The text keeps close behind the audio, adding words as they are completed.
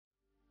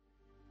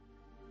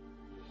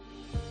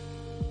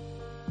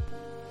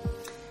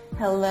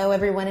Hello,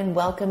 everyone, and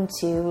welcome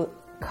to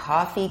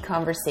Coffee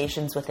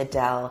Conversations with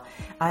Adele.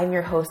 I'm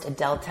your host,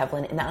 Adele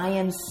Tevlin, and I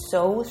am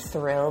so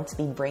thrilled to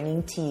be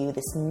bringing to you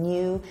this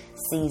new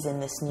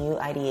season, this new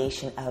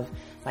ideation of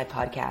my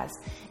podcast.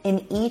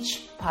 In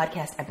each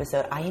podcast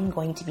episode, I am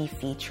going to be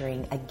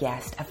featuring a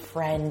guest, a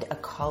friend, a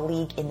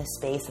colleague in the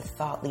space, a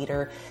thought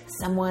leader,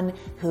 someone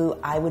who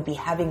I would be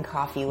having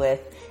coffee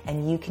with,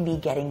 and you can be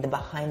getting the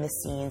behind the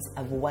scenes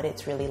of what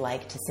it's really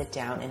like to sit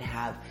down and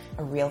have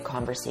a real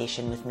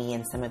conversation with me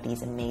and some of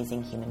these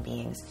amazing human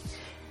beings.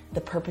 The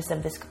purpose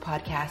of this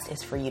podcast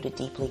is for you to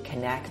deeply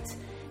connect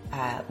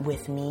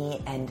with me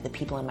and the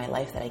people in my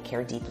life that I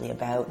care deeply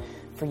about,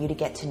 for you to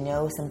get to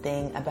know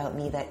something about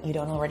me that you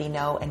don't already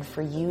know, and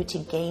for you to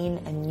gain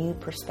a new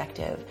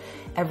perspective.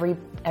 Every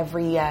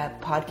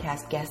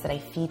podcast guest that I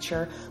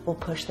feature will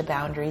push the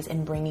boundaries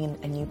and bring in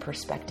a new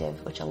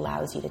perspective, which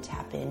allows you to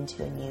tap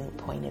into a new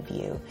point of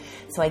view.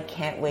 So I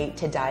can't wait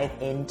to dive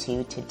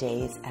into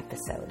today's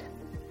episode.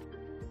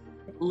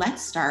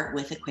 Let's start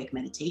with a quick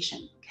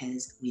meditation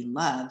because we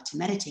love to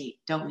meditate,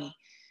 don't we?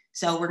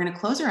 So we're going to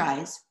close our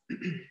eyes.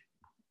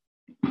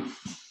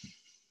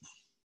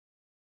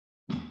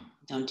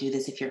 Don't do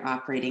this if you're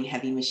operating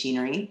heavy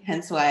machinery.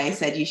 Hence why I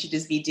said you should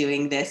just be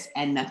doing this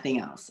and nothing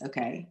else,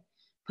 okay?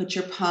 Put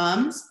your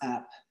palms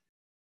up.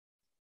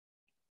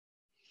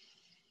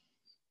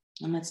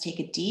 And let's take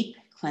a deep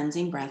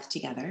cleansing breath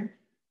together.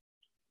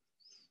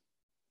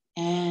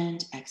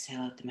 And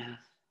exhale out the mouth.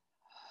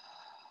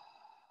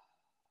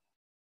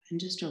 And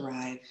just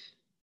arrive,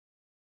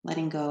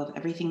 letting go of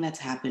everything that's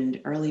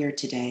happened earlier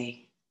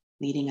today,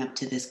 leading up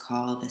to this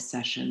call, this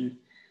session.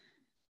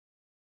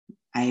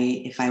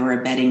 If I were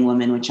a betting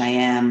woman, which I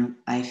am,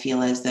 I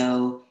feel as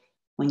though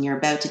when you're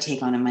about to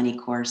take on a money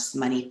course,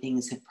 money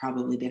things have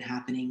probably been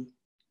happening.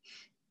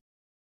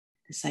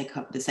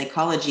 The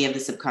psychology of the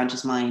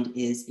subconscious mind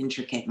is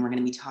intricate, and we're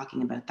going to be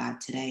talking about that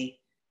today.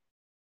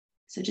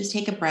 So just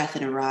take a breath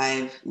and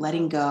arrive,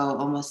 letting go,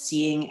 almost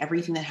seeing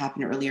everything that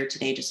happened earlier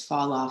today just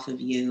fall off of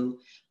you,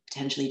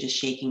 potentially just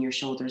shaking your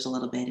shoulders a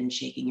little bit and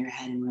shaking your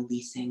head and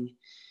releasing,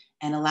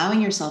 and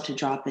allowing yourself to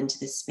drop into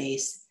this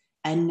space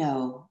and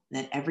know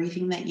that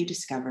everything that you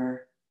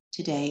discover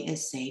today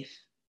is safe.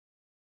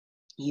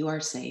 You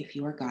are safe,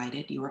 you are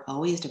guided, you are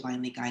always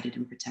divinely guided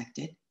and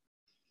protected.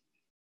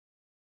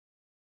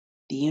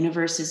 The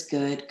universe is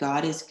good,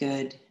 God is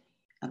good,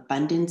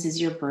 abundance is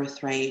your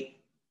birthright.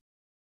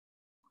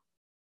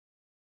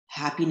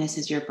 Happiness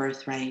is your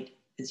birthright,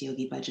 as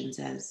Yogi Bhajan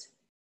says.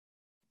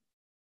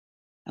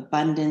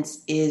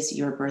 Abundance is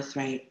your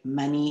birthright.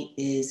 Money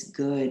is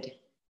good.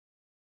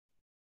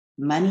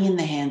 Money in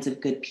the hands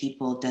of good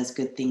people does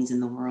good things in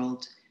the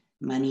world.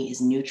 Money is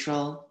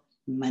neutral.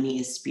 Money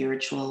is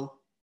spiritual.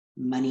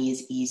 Money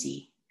is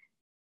easy.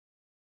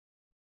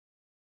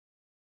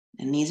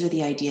 And these are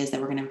the ideas that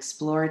we're going to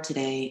explore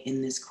today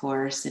in this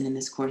course, and in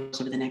this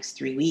course over the next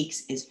 3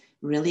 weeks, is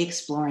really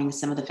exploring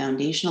some of the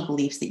foundational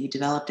beliefs that you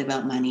developed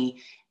about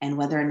money and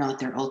whether or not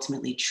they're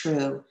ultimately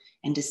true,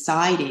 and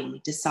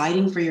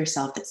deciding for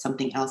yourself that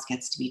something else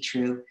gets to be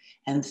true.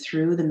 And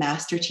through the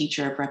master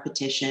teacher of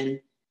repetition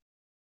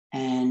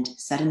and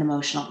sudden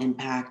emotional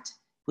impact,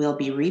 we'll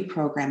be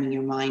reprogramming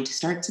your mind to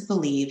start to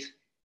believe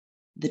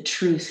the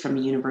truth from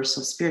a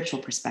universal spiritual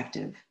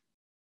perspective,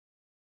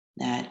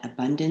 that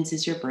abundance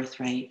is your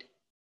birthright,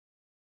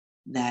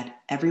 that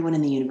everyone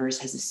in the universe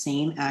has the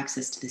same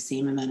access to the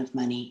same amount of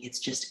money.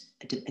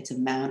 It's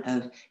amount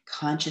of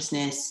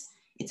consciousness.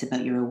 It's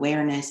about your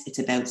awareness. It's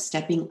about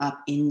stepping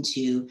up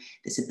into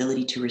this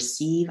ability to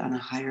receive on a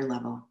higher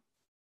level.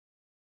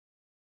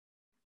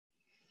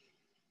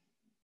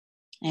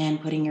 And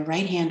putting your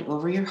right hand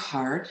over your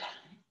heart,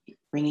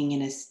 bringing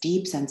in a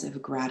deep sense of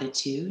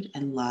gratitude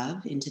and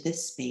love into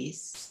this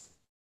space.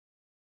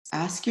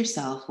 Ask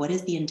yourself, what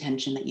is the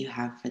intention that you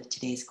have for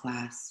today's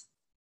class?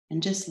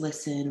 And just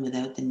listen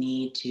without the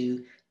need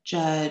to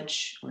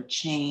judge or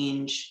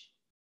change.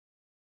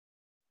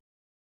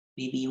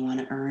 Maybe you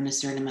want to earn a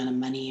certain amount of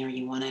money, or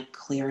you want to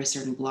clear a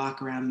certain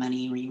block around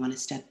money, or you want to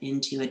step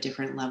into a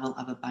different level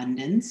of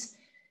abundance.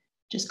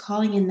 Just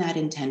calling in that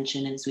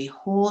intention. And as we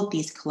hold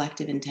these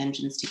collective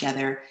intentions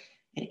together,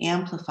 it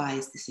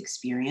amplifies this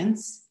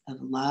experience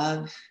of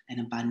love and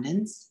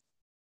abundance.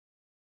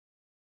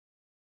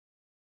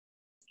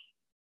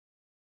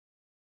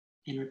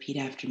 And repeat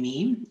after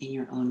me in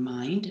your own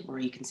mind, or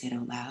you can say it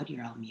out loud.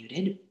 You're all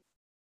muted.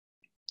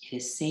 It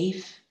is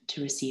safe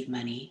to receive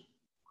money.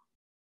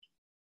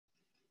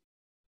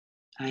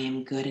 I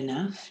am good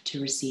enough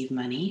to receive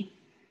money.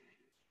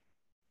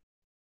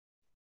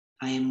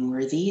 I am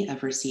worthy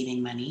of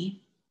receiving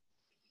money.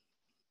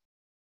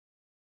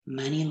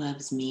 Money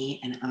loves me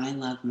and I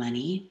love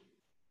money.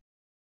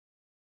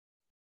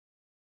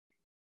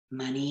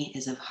 Money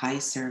is of high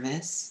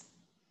service.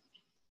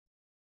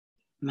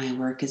 My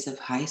work is of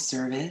high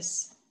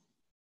service.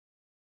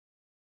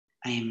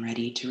 I am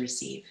ready to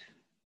receive.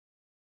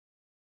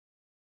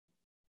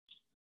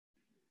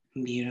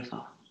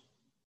 Beautiful.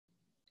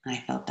 I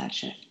felt that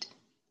shift.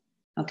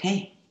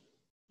 Okay,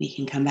 we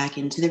can come back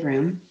into the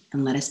room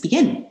and let us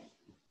begin.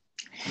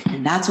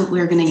 And that's what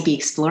we're going to be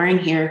exploring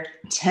here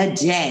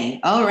today.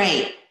 All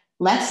right,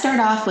 let's start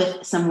off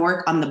with some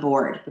work on the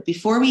board. But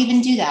before we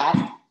even do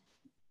that,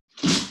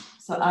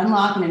 so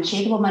unlock an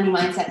Unshakeable Money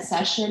Mindset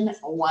session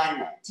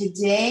 1.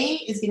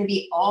 Today is going to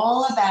be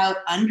all about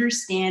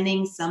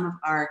understanding some of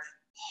our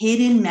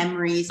hidden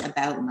memories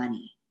about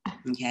money.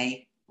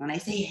 Okay, when I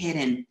say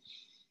hidden,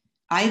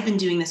 I've been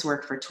doing this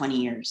work for 20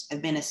 years.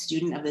 I've been a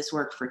student of this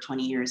work for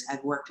 20 years.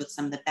 I've worked with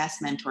some of the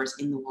best mentors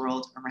in the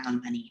world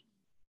around money.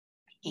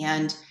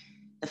 And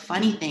the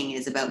funny thing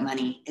is about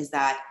money is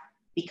that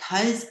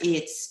because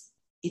it's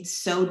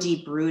so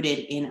deep rooted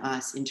in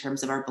us in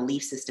terms of our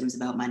belief systems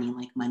about money,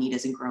 like money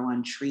doesn't grow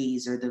on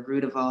trees or the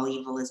root of all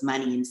evil is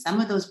money. And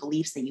some of those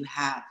beliefs that you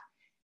have,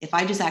 if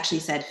I just actually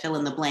said fill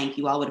in the blank,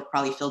 you all would have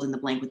probably filled in the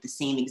blank with the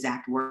same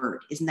exact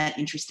word. Isn't that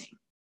interesting?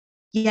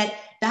 Yet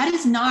that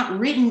is not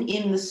written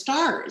in the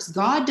stars.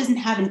 God doesn't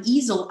have an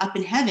easel up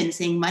in heaven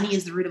saying money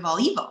is the root of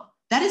all evil.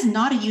 That is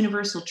not a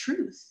universal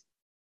truth.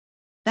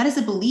 That is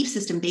a belief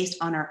system based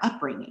on our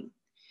upbringing.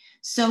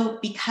 So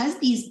because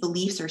these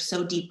beliefs are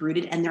so deep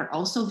rooted and they're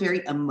also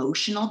very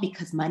emotional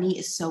because money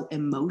is so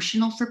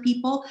emotional for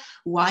people.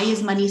 Why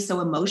is money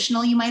so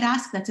emotional, you might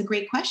ask? That's a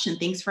great question.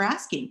 Thanks for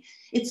asking.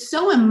 It's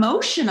so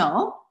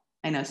emotional.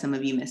 I know some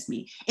of you miss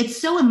me.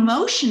 It's so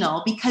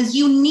emotional because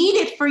you need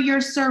it for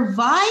your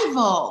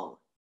survival.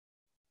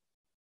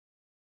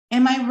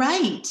 Am I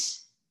right?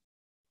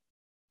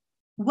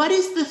 What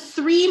is the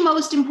 3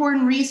 most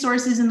important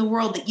resources in the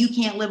world that you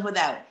can't live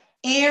without?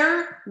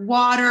 Air,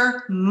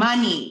 water,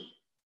 money.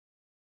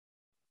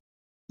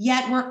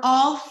 Yet we're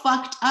all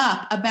fucked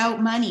up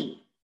about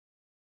money.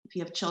 If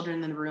you have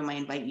children in the room, I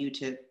invite you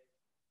to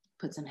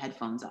put some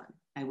headphones on.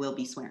 I will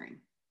be swearing.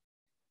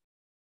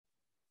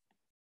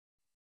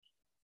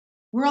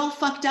 We're all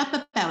fucked up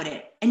about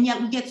it. And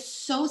yet we get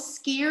so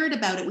scared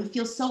about it. We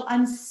feel so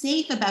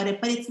unsafe about it.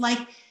 But it's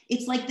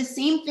like the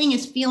same thing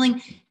as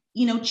feeling,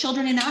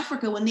 children in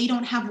Africa, when they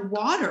don't have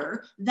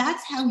water,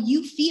 that's how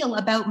you feel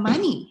about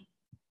money.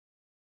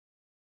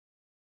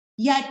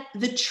 Yet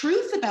the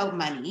truth about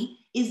money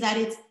is that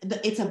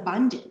it's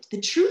abundant.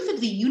 The truth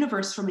of the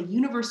universe from a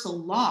universal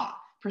law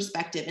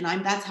perspective, and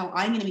that's how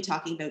I'm going to be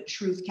talking about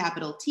truth,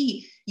 capital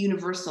T,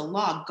 universal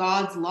law,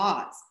 God's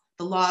laws.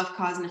 The law of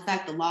cause and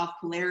effect, the law of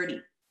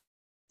polarity,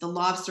 the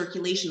law of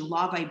circulation,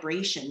 law of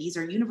vibration. These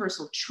are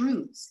universal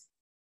truths.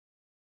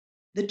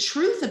 The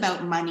truth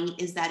about money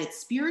is that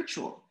it's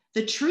spiritual.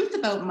 The truth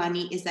about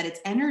money is that it's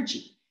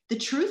energy. The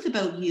truth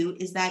about you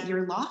is that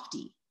you're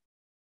lofty.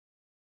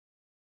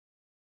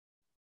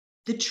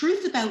 The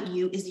truth about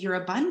you is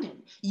you're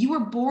abundant. You were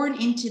born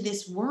into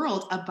this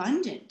world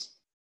abundant,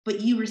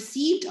 but you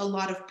received a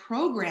lot of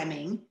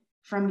programming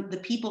from the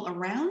people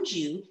around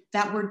you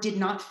that did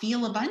not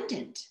feel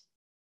abundant.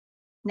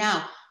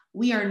 Now,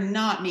 we are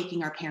not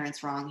making our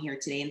parents wrong here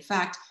today. In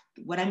fact,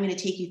 what I'm going to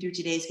take you through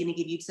today is going to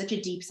give you such a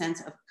deep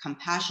sense of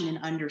compassion and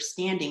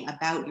understanding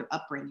about your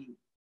upbringing.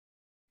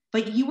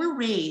 But you were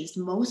raised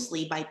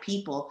mostly by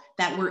people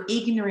that were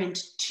ignorant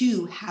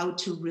to how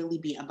to really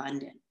be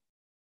abundant.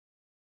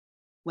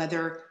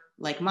 Whether,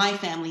 like my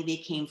family, they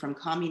came from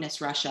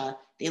communist Russia,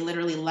 they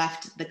literally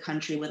left the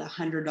country with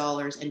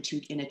 $100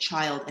 and a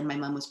child, and my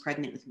mom was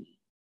pregnant with me.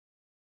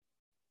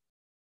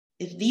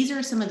 If these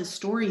are some of the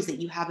stories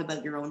that you have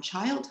about your own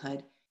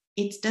childhood,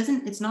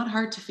 it's not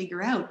hard to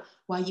figure out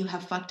why you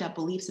have fucked up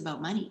beliefs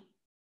about money.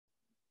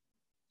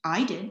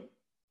 I did.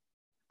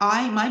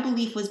 My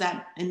belief was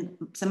that, and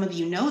some of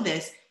you know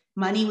this,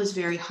 money was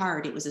very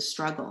hard. It was a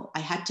struggle.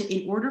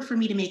 In order for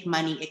me to make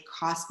money, it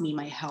cost me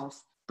my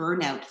health,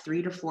 burnout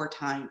 3 to 4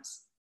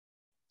 times.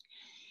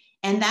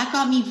 And that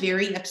got me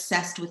very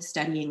obsessed with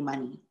studying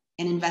money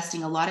and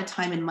investing a lot of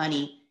time and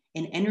money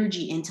and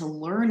energy into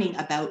learning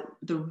about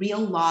the real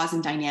laws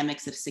and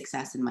dynamics of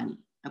success and money,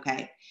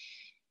 okay?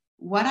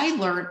 What I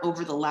learned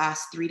over the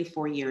last 3 to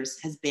 4 years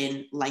has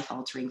been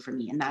life-altering for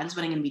me, and that is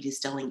what I'm gonna be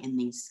distilling in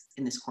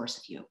this course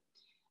with you.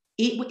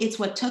 It's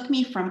what took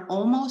me from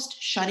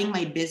almost shutting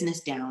my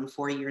business down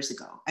 4 years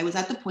ago. I was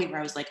at the point where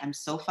I was like, I'm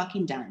so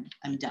fucking done,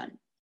 I'm done.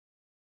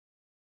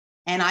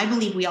 And I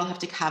believe we all have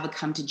to have a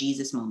come to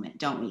Jesus moment,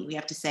 don't we? We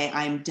have to say,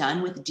 I'm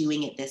done with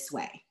doing it this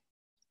way.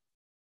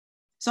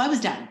 So I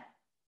was done.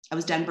 I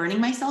was done burning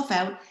myself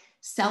out,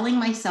 selling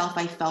myself.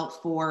 I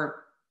felt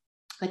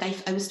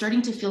I was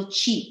starting to feel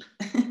cheap.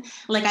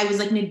 Like I was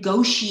like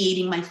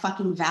negotiating my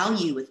fucking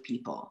value with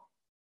people.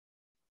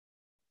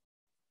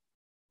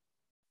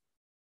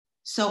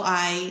 So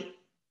I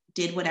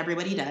did what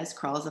everybody does,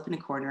 crawls up in a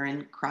corner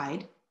and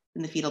cried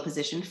in the fetal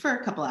position for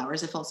a couple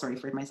hours. I felt sorry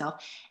for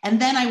myself. And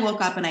then I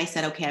woke up and I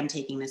said, okay, I'm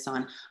taking this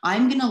on.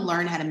 I'm going to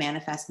learn how to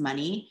manifest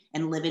money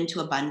and live into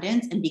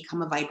abundance and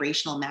become a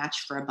vibrational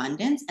match for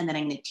abundance. And then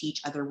I'm going to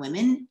teach other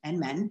women and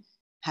men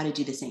how to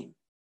do the same.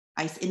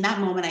 In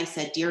that moment, I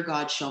said, dear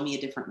God, show me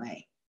a different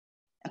way.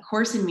 A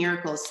Course in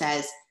Miracles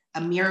says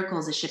a miracle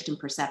is a shift in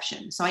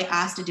perception. So I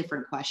asked a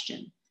different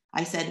question.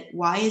 I said,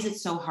 why is it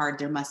so hard?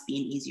 There must be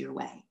an easier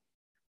way.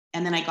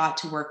 And then I got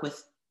to work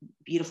with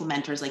beautiful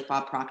mentors like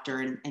Bob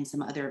Proctor and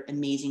some other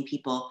amazing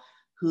people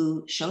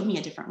who showed me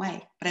a different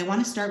way. But I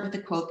want to start with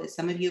a quote that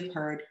some of you have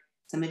heard,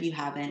 some of you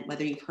haven't,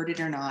 whether you've heard it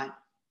or not.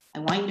 I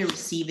want you to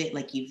receive it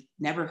like you've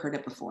never heard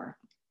it before.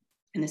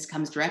 And this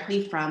comes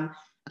directly from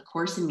A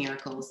Course in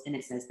Miracles, and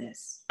it says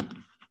this: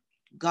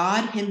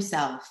 God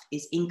himself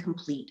is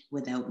incomplete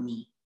without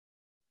me.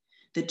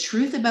 The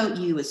truth about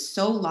you is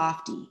so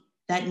lofty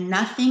that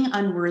nothing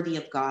unworthy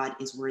of God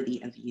is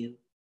worthy of you.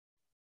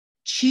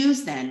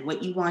 Choose then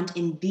what you want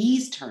in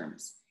these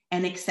terms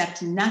and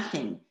accept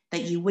nothing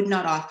that you would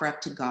not offer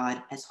up to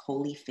God as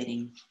wholly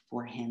fitting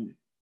for him.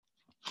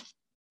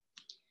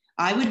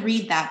 I would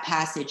read that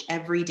passage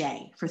every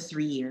day for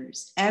 3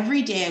 years.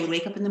 Every day I would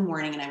wake up in the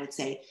morning and I would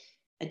say,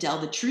 Adele,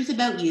 the truth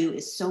about you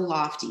is so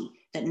lofty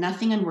that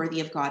nothing unworthy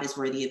of God is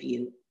worthy of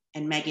you.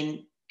 And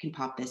Megan can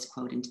pop this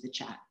quote into the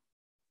chat.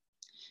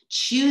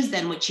 Choose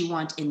then what you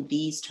want in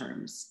these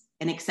terms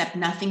and accept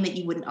nothing that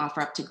you wouldn't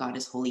offer up to God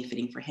as wholly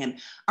fitting for him.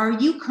 Are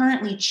you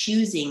currently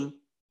choosing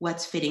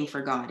what's fitting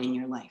for God in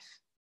your life?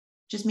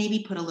 Just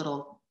maybe put a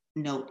little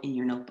note in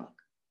your notebook.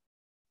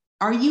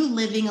 Are you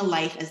living a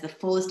life as the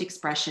fullest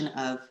expression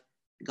of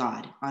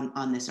God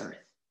on this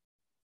earth?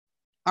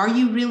 Are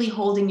you really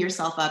holding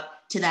yourself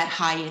up to that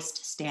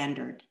highest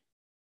standard?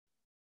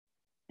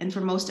 And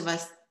for most of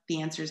us,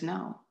 the answer is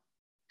no.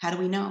 How do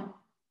we know?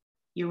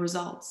 Your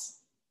results.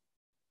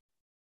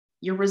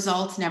 Your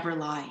results never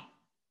lie.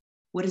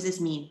 What does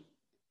this mean?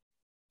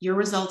 Your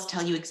results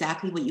tell you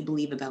exactly what you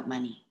believe about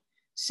money.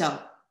 So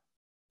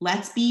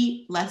let's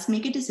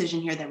make a decision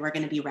here that we're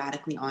going to be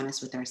radically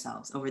honest with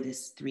ourselves over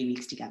this 3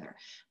 weeks together.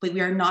 But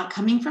we are not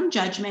coming from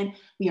judgment.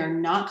 We are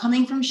not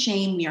coming from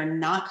shame. We are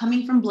not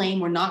coming from blame.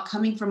 We're not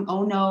coming from,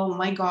 oh no, oh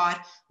my God.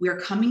 We are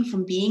coming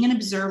from being an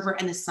observer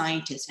and a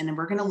scientist. And then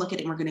we're going to look at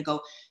it and we're going to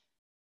go,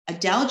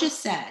 Adele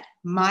just said,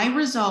 my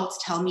results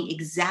tell me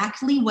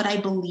exactly what I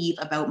believe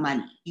about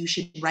money. You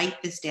should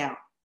write this down.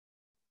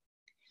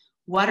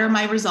 What are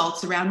my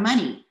results around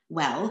money?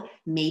 Well,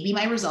 maybe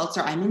my results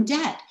are I'm in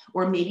debt,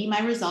 or maybe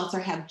my results are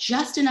I have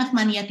just enough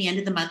money at the end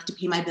of the month to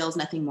pay my bills,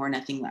 nothing more,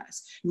 nothing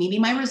less. Maybe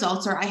my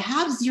results are I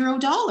have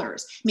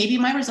 $0. Maybe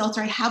my results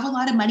are I have a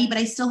lot of money, but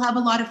I still have a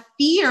lot of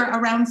fear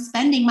around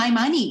spending my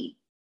money.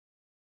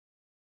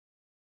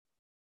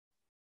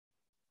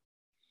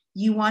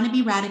 You want to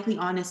be radically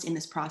honest in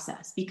this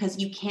process because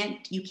you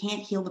can't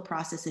heal the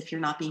process if you're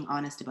not being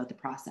honest about the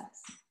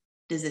process.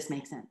 Does this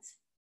make sense?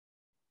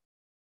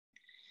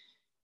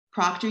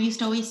 Proctor used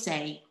to always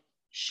say,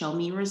 show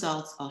me your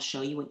results, I'll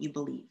show you what you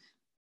believe.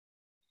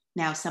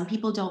 Now, some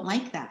people don't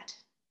like that,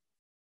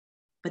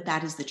 but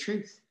that is the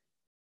truth.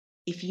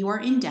 If you are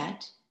in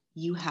debt,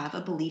 you have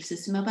a belief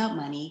system about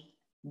money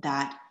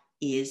that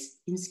is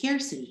in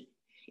scarcity.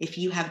 If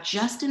you have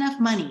just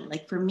enough money,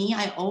 like for me,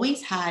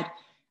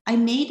 I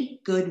made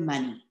good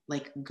money,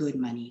 like good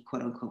money,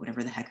 quote unquote,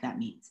 whatever the heck that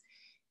means.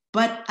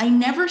 But I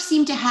never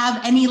seemed to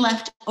have any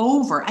left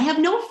over. I have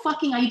no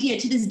fucking idea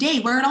to this day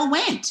where it all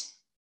went.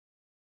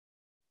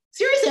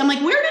 Seriously, I'm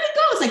like, where did it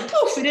go? It's like,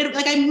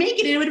 poof, I make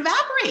it, it would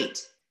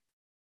evaporate.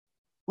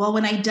 Well,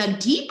 when I dug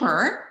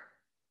deeper,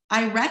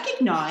 I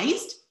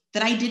recognized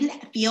that I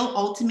didn't feel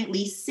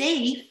ultimately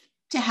safe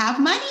to have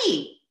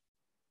money.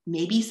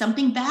 Maybe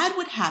something bad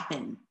would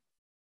happen.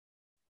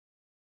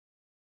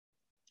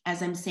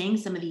 As I'm saying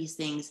some of these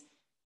things,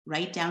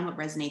 write down what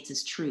resonates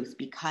as truth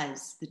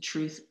because the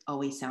truth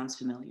always sounds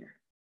familiar.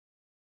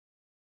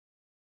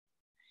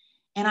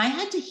 And I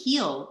had to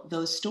heal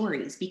those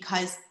stories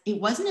because it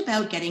wasn't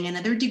about getting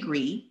another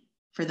degree.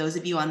 For those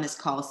of you on this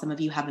call, some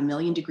of you have 1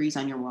 million degrees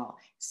on your wall.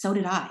 So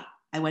did I.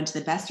 I went to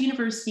the best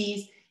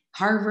universities,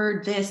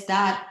 Harvard, this,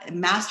 that,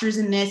 master's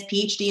in this,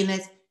 PhD in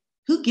this.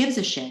 Who gives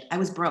a shit? I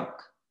was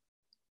broke.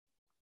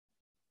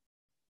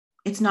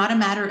 It's not a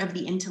matter of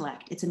the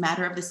intellect. It's a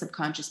matter of the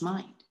subconscious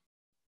mind.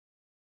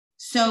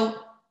 So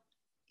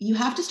you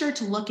have to start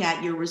to look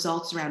at your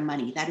results around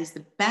money. That is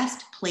the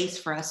best place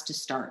for us to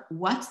start.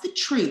 What's the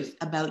truth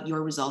about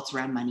your results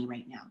around money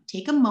right now?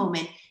 Take a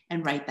moment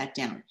and write that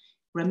down.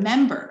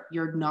 Remember,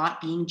 you're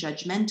not being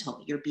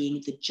judgmental. You're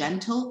being the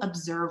gentle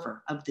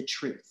observer of the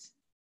truth.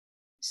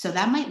 So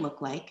that might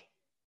look like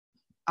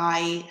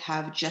I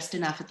have just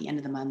enough at the end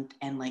of the month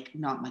and like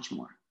not much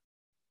more.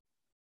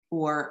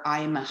 Or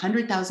I'm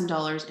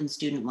 $100,000 in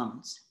student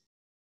loans.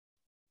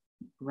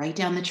 Write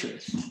down the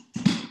truth.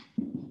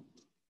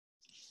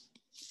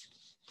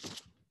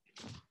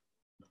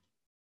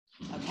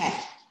 Okay.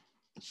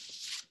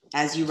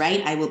 As you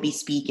write, I will be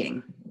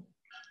speaking.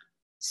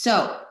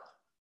 So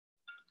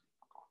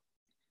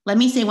let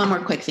me say one more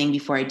quick thing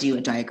before I do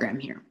a diagram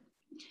here.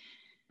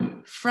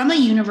 From a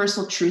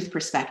universal truth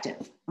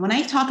perspective, when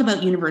I talk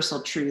about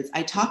universal truths,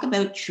 I talk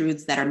about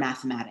truths that are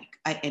mathematic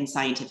and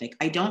scientific.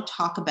 I don't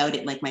talk about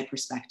it like my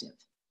perspective.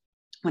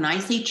 When I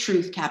say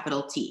truth,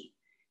 capital T,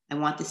 I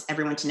want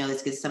everyone to know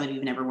this because some of you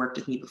have never worked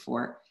with me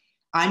before.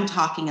 I'm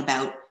talking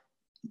about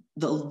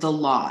the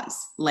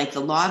laws, like the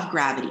law of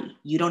gravity.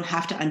 You don't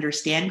have to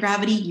understand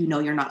gravity. You know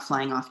you're not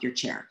flying off your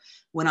chair.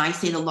 When I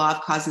say the law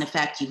of cause and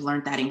effect, you've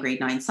learned that in grade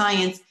 9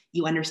 science.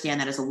 you understand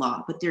that as a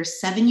law. But there's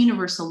 7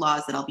 universal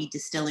laws that I'll be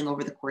distilling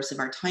over the course of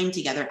our time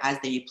together as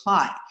they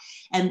apply.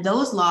 And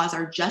those laws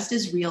are just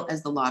as real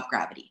as the law of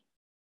gravity.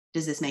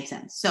 Does this make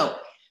sense? So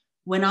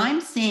when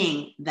I'm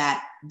saying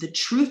that the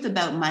truth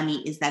about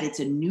money is that it's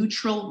a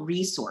neutral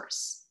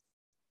resource,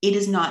 it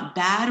is not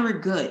bad or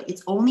good.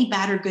 It's only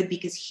bad or good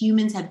because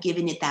humans have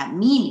given it that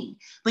meaning.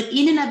 But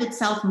in and of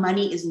itself,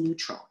 money is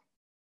neutral.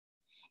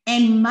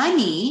 And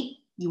money,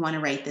 you want to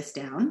write this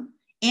down,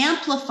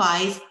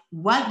 amplifies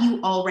what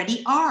you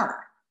already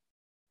are.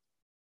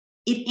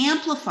 It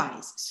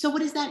amplifies. So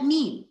what does that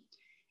mean?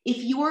 If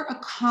you're a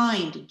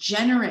kind,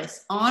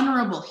 generous,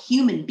 honorable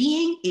human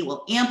being, it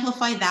will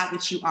amplify that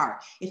which you are.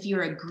 If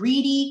you're a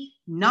greedy,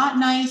 not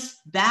nice,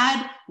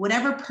 bad,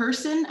 whatever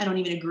person, I don't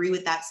even agree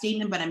with that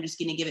statement, but I'm just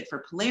going to give it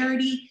for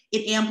polarity,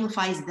 it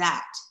amplifies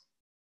that.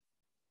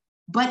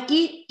 But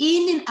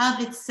in and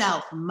of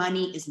itself,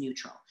 money is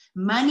neutral.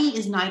 Money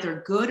is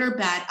neither good or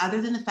bad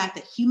other than the fact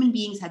that human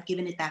beings have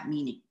given it that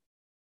meaning.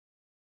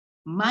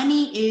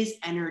 Money is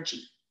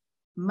energy.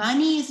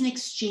 Money is an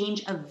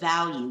exchange of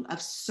value,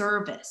 of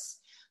service.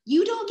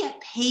 You don't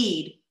get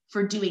paid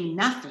for doing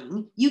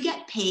nothing. You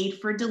get paid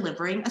for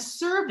delivering a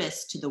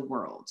service to the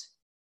world.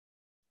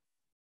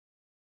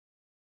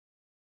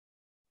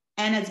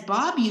 And as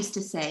Bob used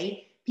to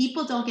say,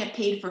 people don't get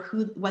paid for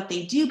what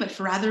they do, but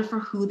rather for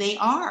who they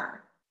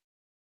are.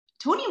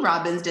 Tony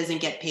Robbins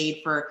doesn't get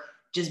paid for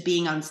just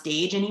being on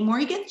stage anymore.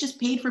 He gets just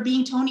paid for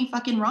being Tony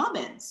fucking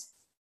Robbins.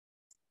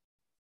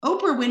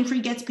 Oprah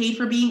Winfrey gets paid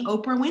for being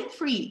Oprah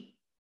Winfrey.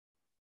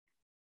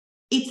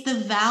 It's the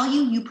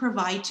value you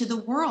provide to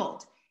the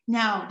world.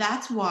 Now,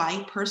 that's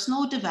why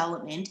personal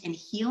development and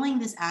healing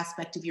this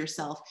aspect of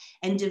yourself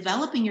and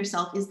developing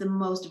yourself is the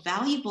most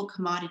valuable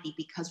commodity,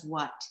 because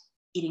what?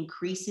 It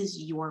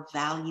increases your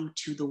value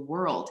to the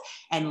world.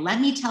 And let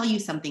me tell you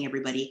something,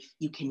 everybody,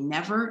 you can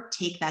never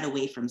take that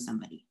away from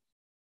somebody.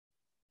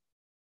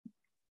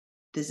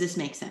 Does this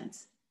make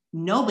sense?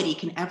 Nobody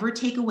can ever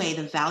take away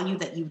the value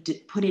that you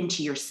put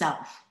into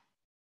yourself.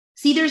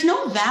 See, there's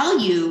no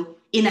value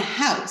in a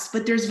house,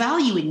 but there's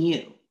value in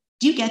you.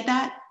 Do you get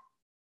that?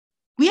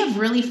 We have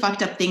really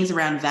fucked up things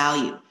around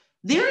value.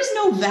 There is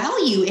no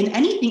value in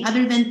anything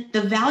other than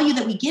the value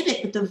that we give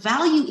it, but the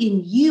value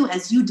in you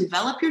as you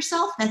develop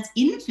yourself, that's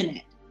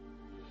infinite.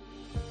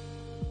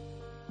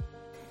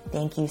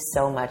 Thank you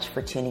so much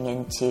for tuning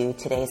in to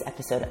today's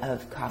episode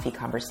of Coffee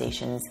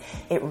Conversations.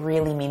 It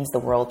really means the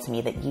world to me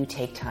that you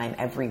take time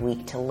every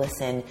week to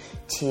listen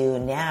to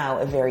now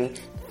a very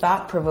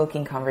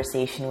thought-provoking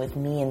conversation with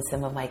me and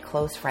some of my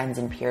close friends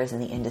and peers in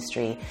the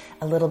industry,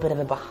 a little bit of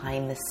a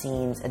behind the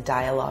scenes, a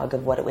dialogue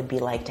of what it would be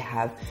like to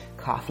have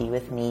coffee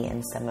with me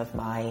and some of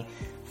my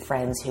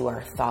friends who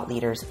are thought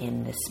leaders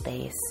in this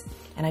space.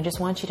 And I just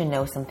want you to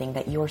know something,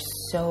 that you're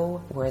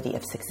so worthy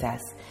of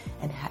success,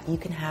 and you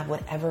can have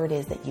whatever it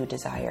is that you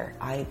desire.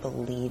 I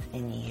believe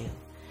in you,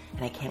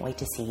 and I can't wait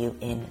to see you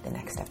in the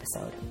next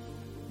episode.